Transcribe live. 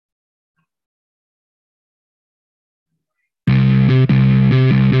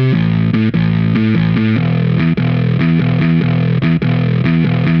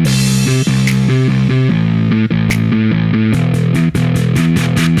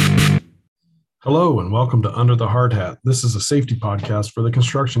Hello and welcome to Under the Hard Hat. This is a safety podcast for the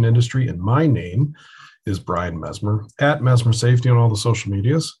construction industry, and my name is Brian Mesmer at Mesmer Safety on all the social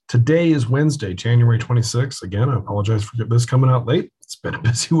medias. Today is Wednesday, January 26th. Again, I apologize for this coming out late. It's been a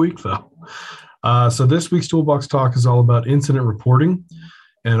busy week though. So this week's Toolbox Talk is all about incident reporting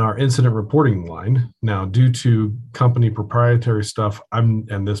and our incident reporting line. Now, due to company proprietary stuff,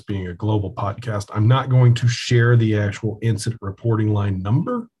 and this being a global podcast, I'm not going to share the actual incident reporting line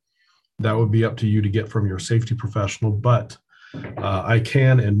number. That would be up to you to get from your safety professional, but I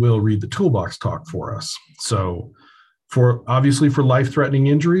can and will read the Toolbox Talk for us. So for life-threatening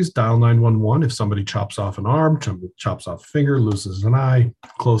injuries, dial 911. If somebody chops off an arm, chops off a finger, loses an eye,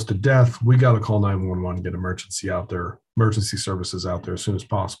 close to death, we got to call 911, get emergency services out there as soon as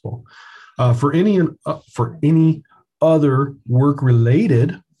possible. For any other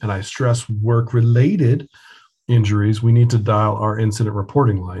work-related, and I stress work-related injuries, we need to dial our incident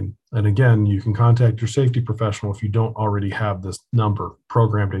reporting line. And again, you can contact your safety professional if you don't already have this number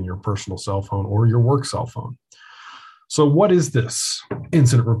programmed in your personal cell phone or your work cell phone. So what is this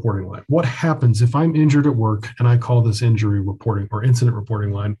incident reporting line? What happens if I'm injured at work and I call this injury reporting or incident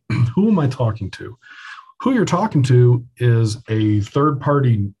reporting line? Who am I talking to? Who you're talking to is a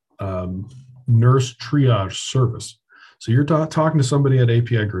third-party nurse triage service. So you're talking to somebody at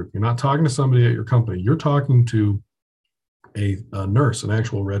API Group. You're not talking to somebody at your company. You're talking to a nurse, an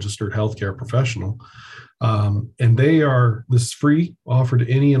actual registered healthcare professional. And this is free, offered to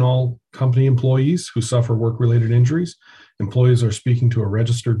any and all company employees who suffer work-related injuries. Employees are speaking to a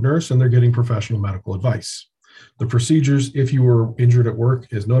registered nurse and they're getting professional medical advice. The procedures, if you were injured at work,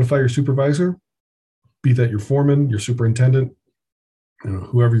 is notify your supervisor, be that your foreman, your superintendent,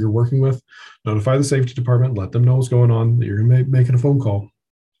 whoever you're working with, notify the safety department, let them know what's going on, that you're making a phone call.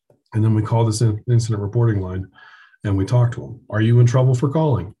 And then we call this incident reporting line and we talk to them. Are you in trouble for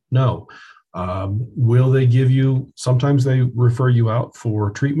calling? No. Will they sometimes they refer you out for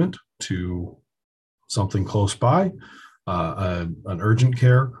treatment to something close by, an urgent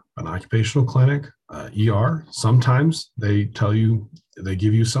care, an occupational clinic, ER. Sometimes they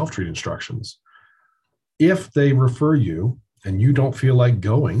give you self-treat instructions. If they refer you and you don't feel like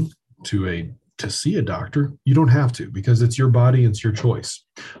going to see a doctor, you don't have to, because it's your body, it's your choice.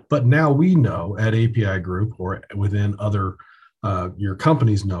 But now we know at API Group or within other, your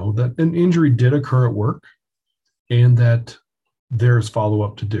companies know that an injury did occur at work and that there's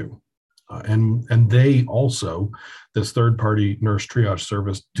follow-up to do. And they also, this third-party nurse triage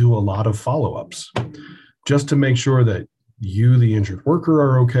service, do a lot of follow-ups just to make sure that you, the injured worker,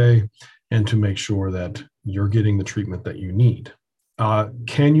 are okay, and to make sure that you're getting the treatment that you need.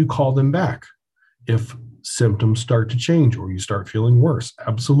 Can you call them back if symptoms start to change or you start feeling worse?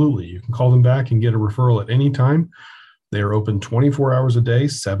 Absolutely. You can call them back and get a referral at any time. They are open 24 hours a day,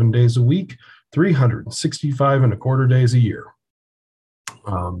 7 days a week, 365 and a quarter days a year.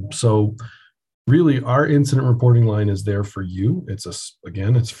 So really, our incident reporting line is there for you.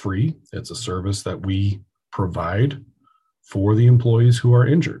 It's free. It's a service that we provide for the employees who are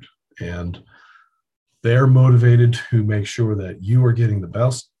injured. And they're motivated to make sure that you are getting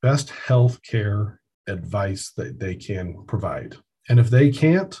the best health care advice that they can provide. And if they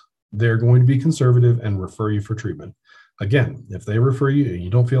can't, they're going to be conservative and refer you for treatment. Again, if they refer you and you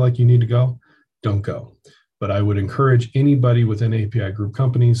don't feel like you need to go, don't go. But I would encourage anybody within API Group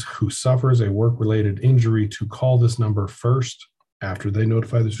companies who suffers a work-related injury to call this number first after they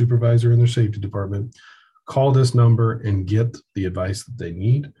notify the supervisor and their safety department. Call this number and get the advice that they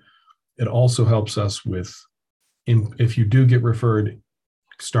need. It also helps us if you do get referred,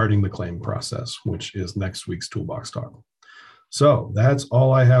 starting the claim process, which is next week's Toolbox Talk. So that's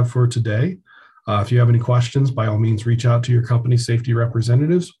all I have for today. If you have any questions, by all means, reach out to your company safety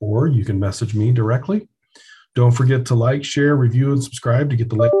representatives, or you can message me directly. Don't forget to like, share, review, and subscribe to get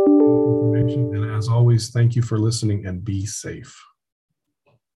the latest information. And as always, thank you for listening and be safe.